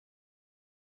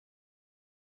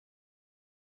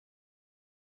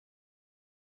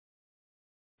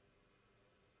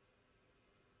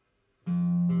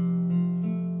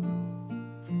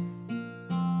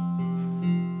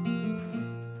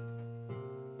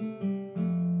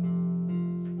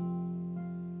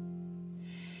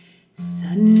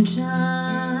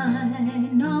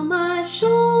Sunshine on my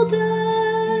shoulders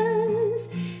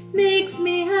makes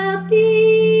me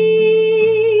happy.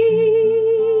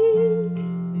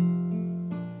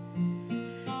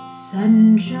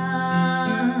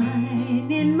 Sunshine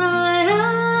in my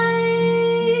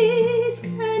eyes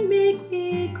can make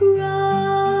me cry.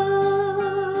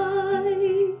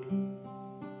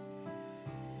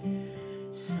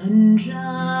 Sunshine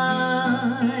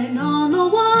on the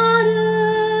water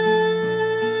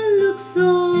looks so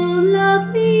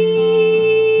lovely.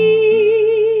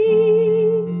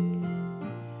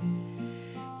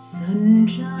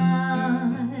 Sunshine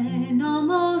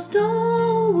almost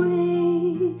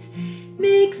always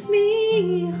makes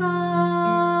me high.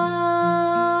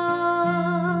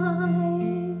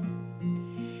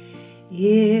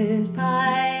 If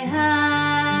I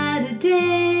had a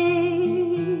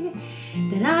day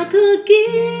that I could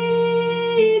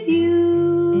give you,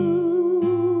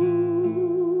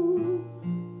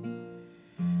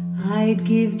 I'd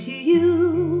give to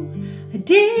you a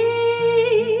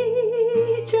day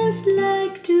just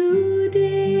like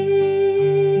today.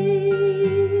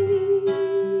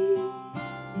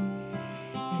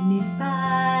 And if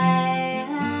I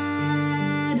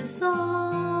had a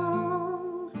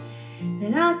song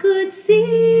that I could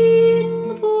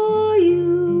sing for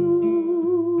you,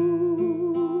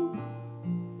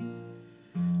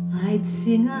 I'd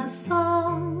sing a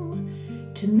song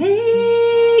to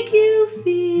make you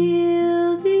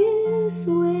feel this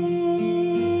way.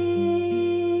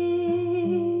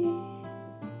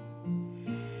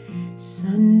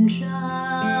 Sunshine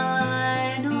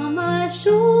on my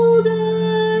shoulders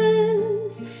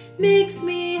makes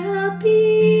me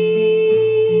happy.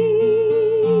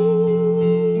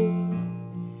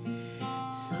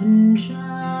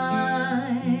 Sunshine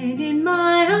in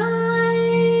my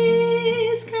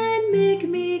eyes can make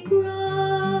me cry.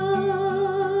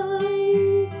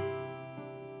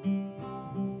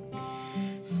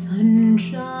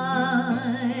 Sunshine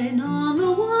on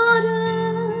the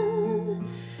water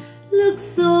looks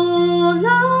so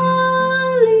lovely.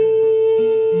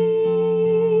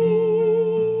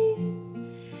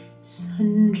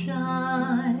 Sunshine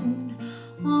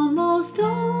almost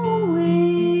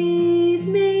always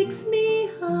makes me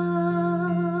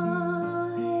high.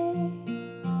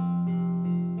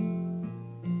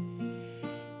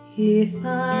 If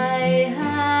I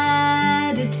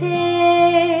had a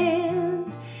tale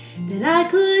that I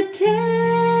could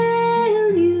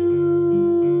tell you,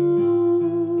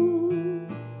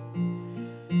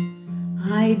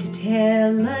 I'd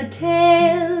tell a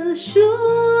tale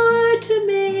sure to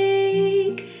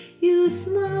make you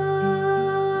smile.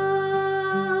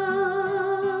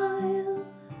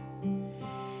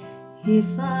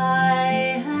 If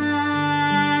I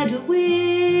had a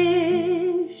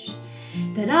wish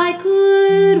that I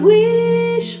could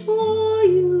wish for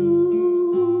you,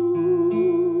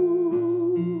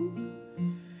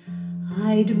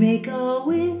 I'd make a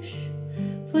wish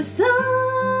for sunshine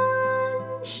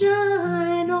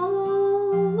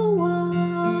all the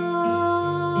while.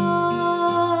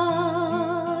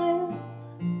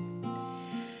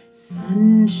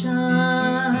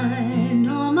 Sunshine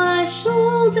on my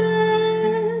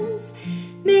shoulders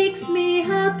makes me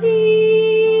happy.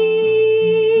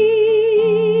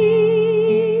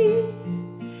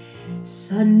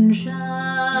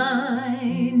 Sunshine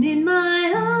in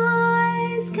my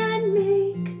eyes can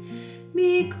make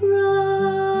me cry.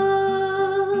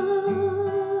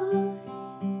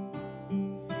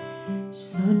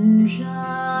 Sunshine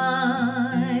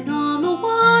on the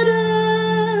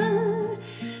water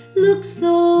looks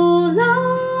so lovely.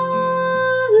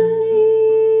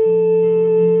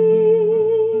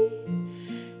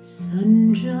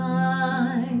 Sunshine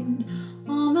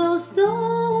almost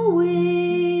always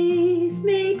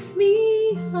makes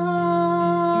me high.